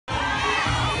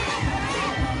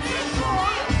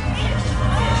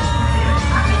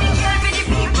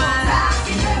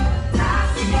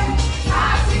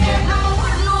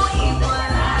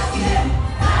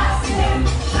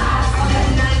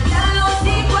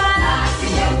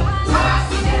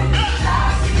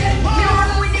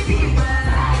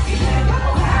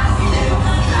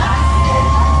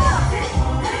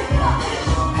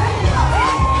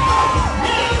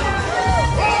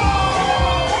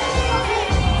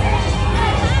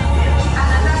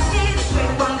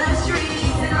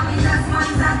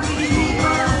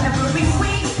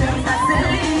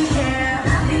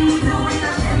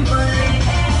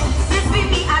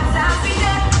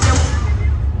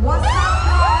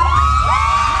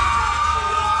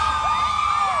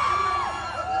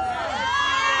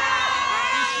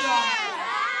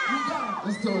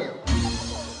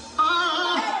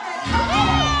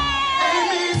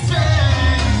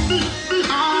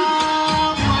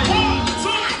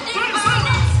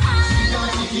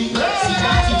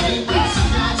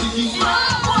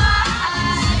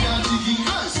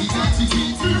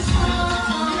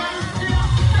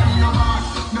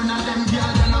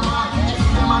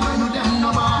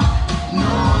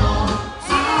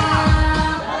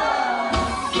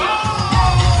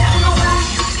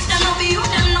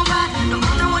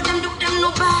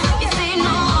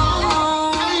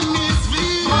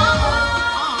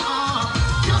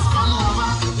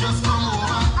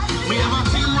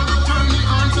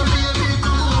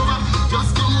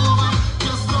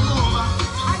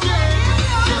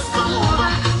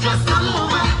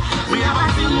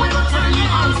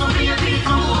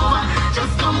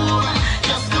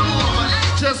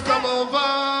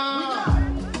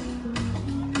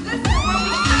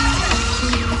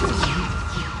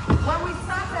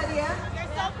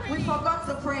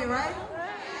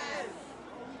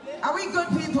we good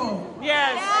people?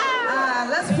 Yes.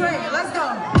 Let's pray. Let's go.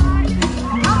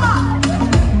 Come on.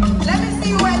 Let me see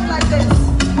you wave like this.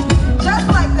 Just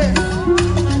like this.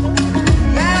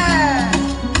 Yeah.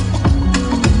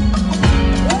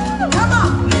 Come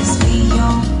on. Mzvee,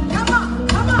 come on.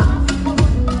 Come on.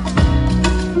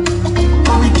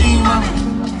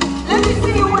 Let me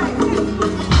see you wave.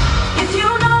 If you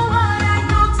know what I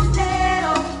know today,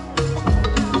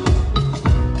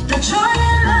 the joy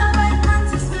and love I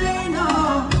can't explain,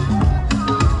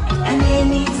 and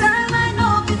anytime I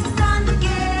know it's stand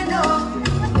again,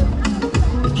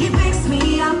 he picks me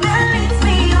up and leads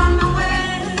me on the way.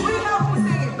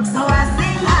 So I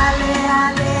sing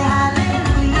hallelujah,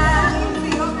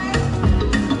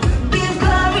 give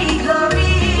glory,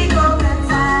 glory, go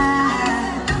better.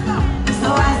 So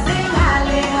I sing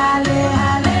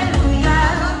hallelujah,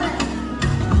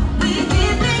 we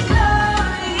give the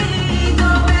glory, go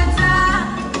better.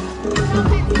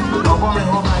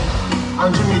 I'm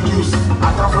Jimmy Juice.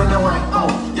 I come from the white. Oh,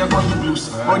 you're going to blues.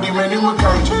 But the many will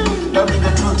catch. That be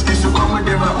the truth. Is to come with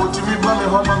them. Oh, to me, mommy,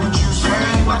 how about with you?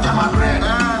 What am I bread?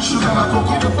 Sugar, my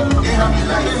cocoa. They have me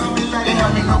life. They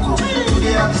have me cocoa.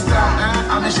 They have me star.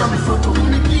 I'm a shabby photo.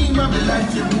 Me clean, mommy, like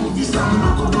the movies. I'm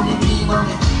a cocoa. Me clean,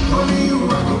 mommy. Only you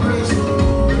are the grace.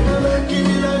 Give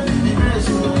me life, give me grace.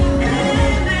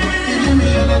 Give me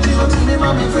energy. To me,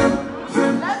 mommy, fem.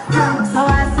 So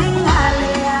I sing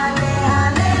hallelujah,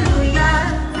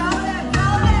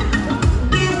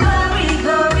 give glory,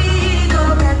 glory, go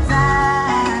better.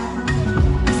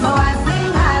 So I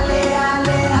sing hallelujah,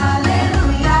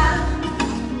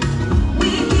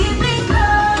 we give the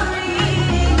glory,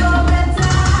 go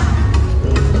better.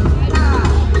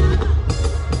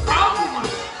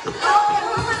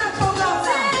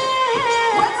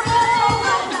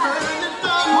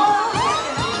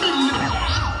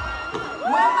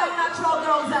 Where my natural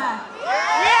girls at? We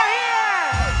are here.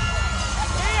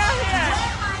 We are here.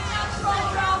 Where my natural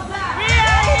girls at? We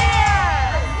are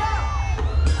here.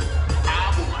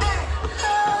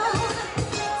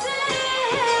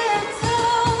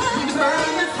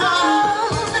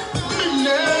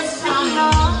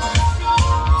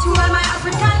 To all my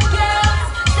African girls,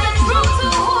 stay true to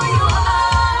who you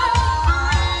are.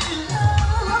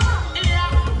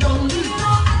 Don't need no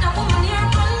other woman here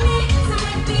for me to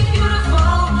make me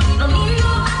beautiful. Don't need no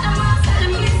other man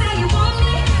telling me say you want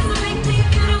me to make me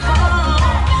beautiful.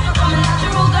 I'm a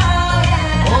natural girl,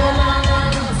 yeah. Oh na na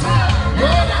na,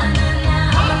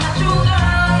 I'm a natural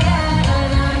girl, yeah.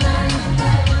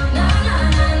 Na na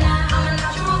na na, I'm a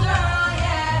natural girl,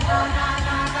 yeah. Na na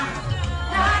na na.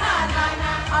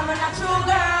 I'm a natural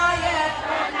girl, yeah.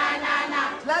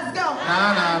 Let's go.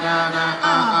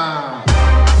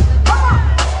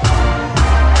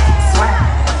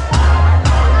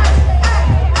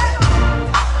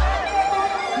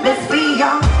 Mzvee,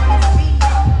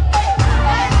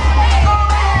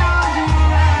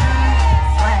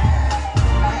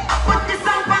 put this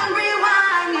up on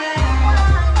rewind, yeah.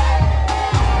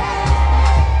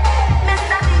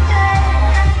 Mr. DJ,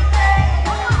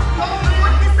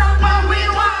 put this up on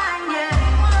rewind, yeah.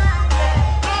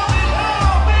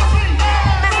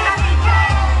 Mr. DJ,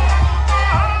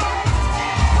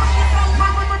 put this up.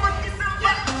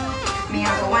 Me I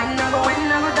go wine, I go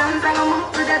dance, I go move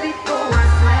to the beat, oh I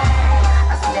swear.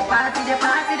 I see the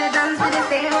party, the dance, we they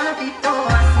stay on the beat, oh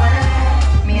I swear.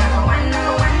 Me I go wine, I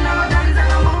go dance, I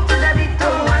go move to the beat,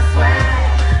 oh I swear.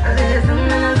 I say the zoom.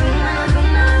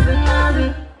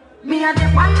 Me I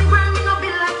dip on the ground, me no be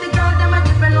like the girl, them a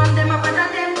different one, them a better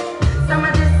them. Some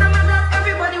of this,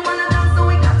 everybody wanna dance, so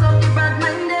we got up the bad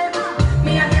mind them.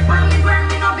 Me I dip on the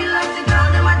ground, me no be like the girl,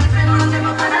 them a different one, them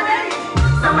a better them.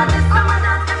 Some of this,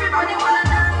 everybody wanna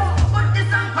dance. Put this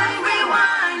on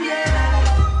rewind, yeah.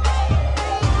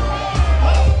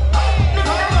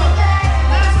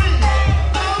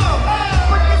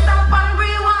 Put this up on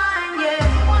rewind, yeah.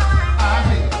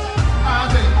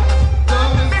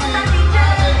 Mr. DJ,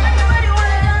 everybody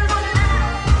wanna dance, wanna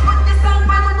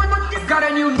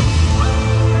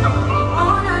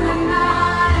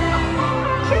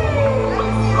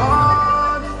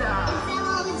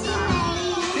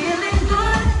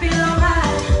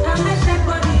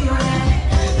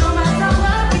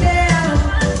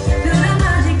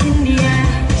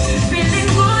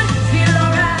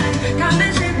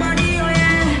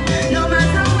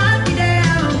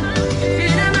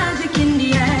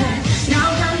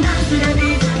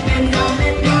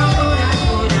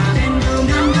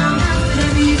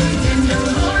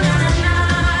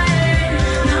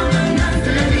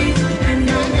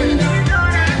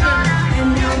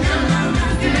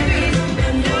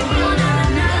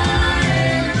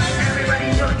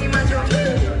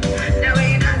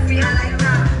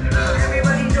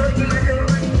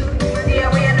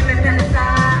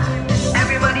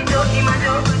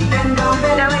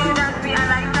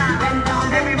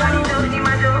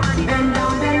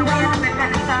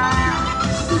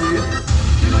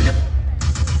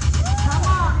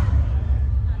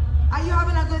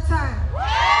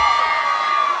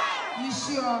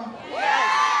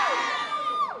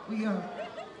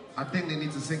I think they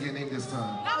need to sing your name this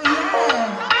time. Oh,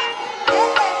 yeah.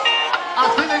 I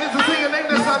think they need to sing your name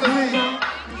this time to me.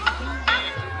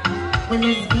 When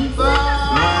it's beat,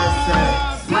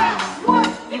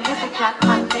 you get the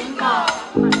Jackman bingo.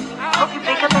 Hope you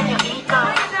pick up in your ego.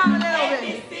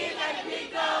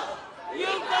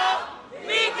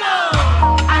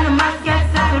 And the mask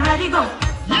gets set and ready go.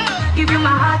 Give you my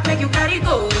heart, make you carry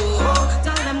go.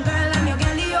 Tell them girl I'm your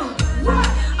girlie, yo.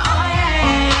 Oh yeah.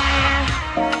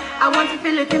 I want to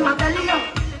feel it in my belly, yo.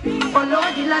 Follow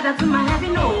the ladder to my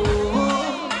heaven, no.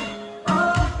 Oh,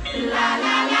 la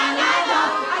la la la la.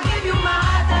 I give you my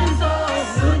heart and soul.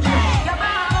 You're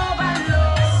my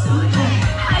overload.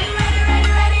 Are you ready,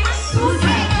 ready, ready?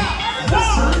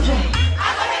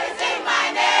 I'm gonna make you sing my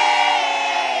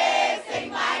name. Sing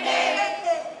my name.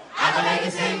 I'm gonna make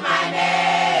you sing my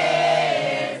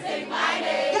name. Sing my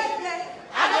name.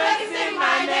 I'm gonna make you sing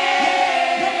my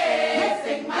name.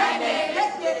 Sing my name.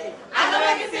 I'm gonna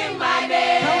make you sing my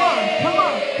name.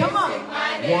 Come on.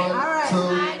 One, right.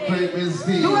 2, 3,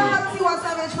 Mzvee. Do we have Tiwa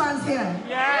Savage fans here?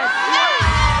 Yes.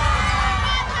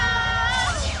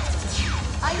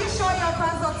 Are you sure you're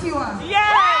fans of Tiwa?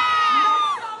 Yes. Make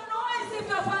some noise if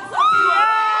you're fans of Tiwa.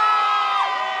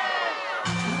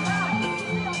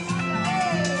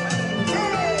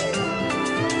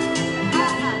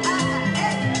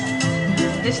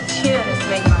 This cheer is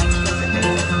make my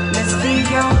Mzvee,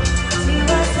 yo.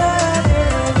 Tiwa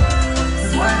Savage.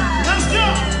 Let's go!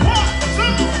 1,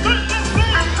 2, 3, let's go!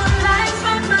 I could like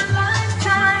spend my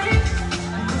lifetime.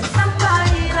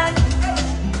 Somebody like you.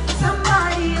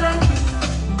 Somebody like you.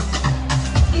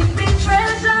 If we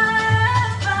treasure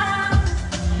ever,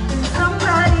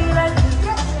 somebody like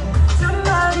you.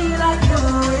 Somebody like you.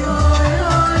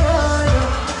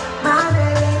 My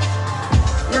baby.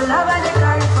 Your love I dey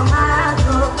carry for my heart,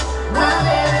 oh. My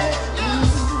baby.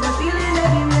 The feeling they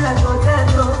give me like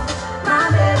potato. My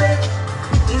baby.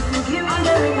 If you give me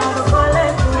the ring, I will call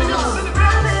it through.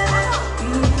 My baby.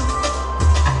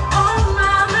 Oh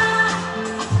mama,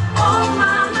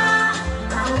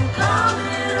 I'm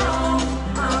coming home.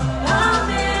 I'm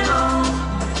coming home.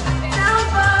 Tell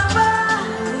Papa,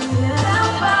 yeah,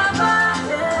 I'm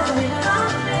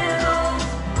coming home.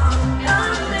 I'm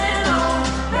coming home.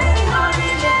 Baby, don't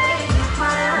delay.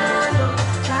 My hand, oh,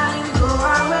 time go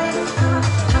away.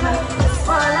 It's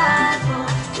for life, oh.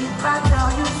 If I tell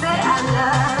you, say I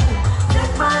love you.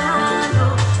 Take my hand,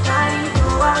 oh, time go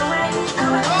away.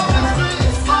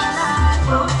 It's for life,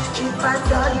 oh. If I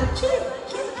tell you,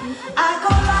 I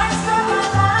go like spend my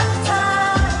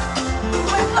lifetime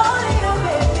with only you,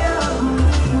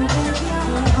 baby.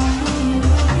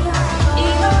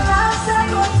 Even love say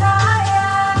go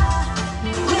tired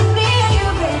with me and you,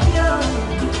 baby.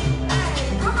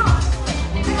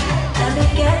 Let me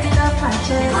get it off my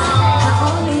chest. Not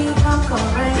only you come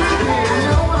correct, I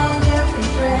know I'm your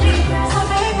favorite. So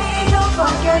baby, don't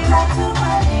forget that too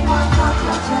much you want off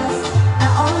your chest.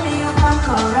 Not only you come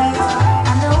correct,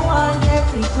 I know I'm your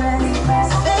favorite.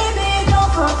 So baby,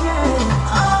 don't forget.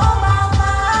 Oh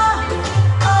mama,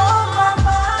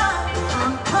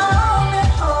 I'm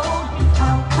coming home.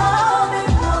 I'm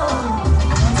coming home.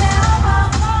 Tell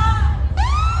Papa,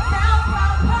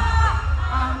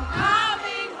 I'm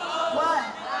coming home. What?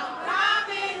 I'm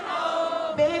coming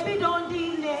home. Baby, don't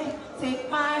delay. Take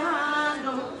my hand,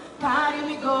 oh. Carry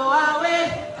me go away.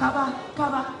 Kaba.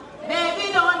 Baby,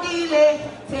 don't delay.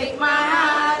 Take my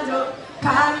hand, oh.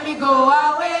 Carry me go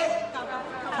away.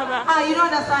 Ah, you don't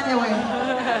understand the way.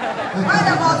 Right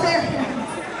about it.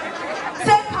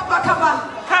 Say kaba.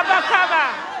 Kaba.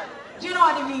 Do you know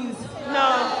what it means? No.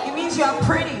 It means you are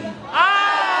pretty. Ah.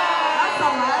 That's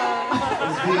all right.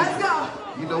 Mzvee, Let's go.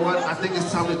 you know what? I think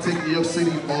it's time to take New York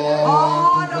City all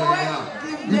All the the way way. out.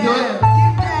 Give You them. good?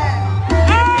 Give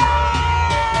them.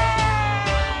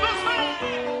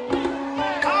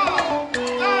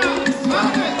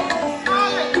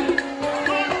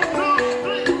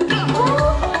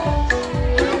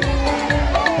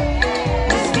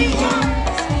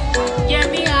 Get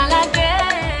me all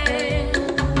again.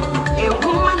 A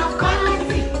woman of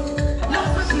quality,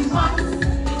 knows what she wants.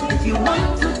 If you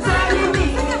want to tell me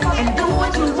and do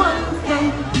what you want,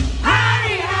 then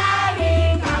hurry,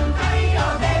 come carry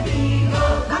your baby, go.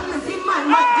 Come and see my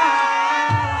mother.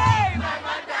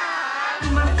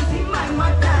 Come and see my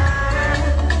mother.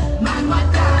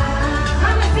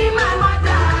 Come and see my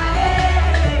mother.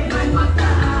 My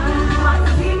mother. Come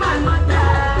and see my mother.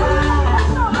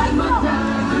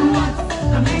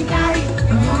 Come and carry, if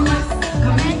you want.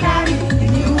 Come and carry,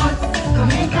 if you want.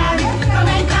 Come and carry,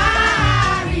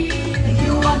 if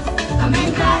you want. Come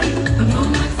and carry, if you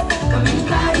want. Come and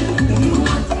carry.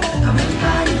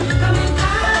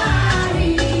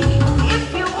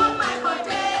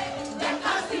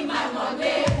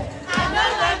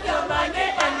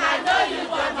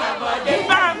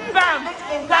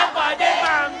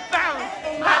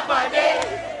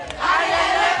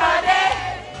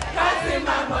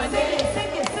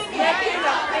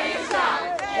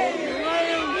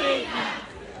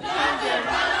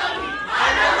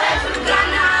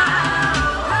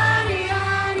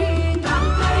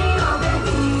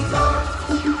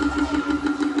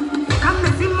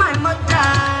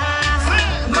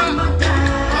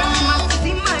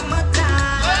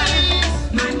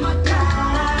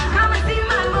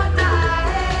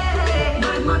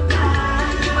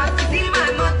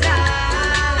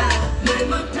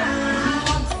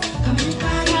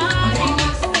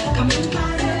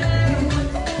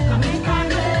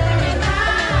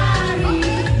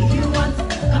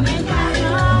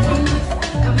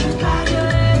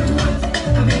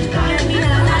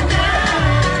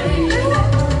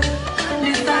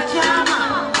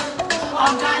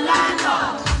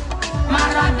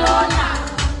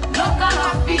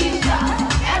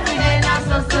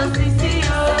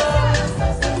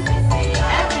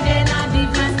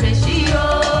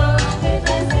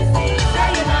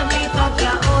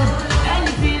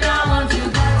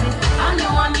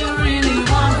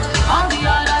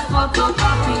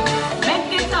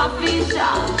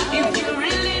 If you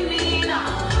really mean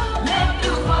make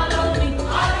you follow me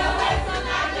all the way to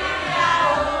Nigeria.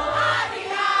 Hurry,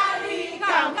 hurry,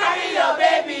 come carry your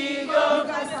baby go. You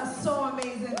guys are so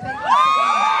amazing. Thank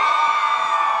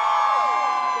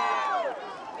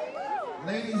you.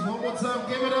 Ladies, one more time,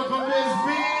 give it up for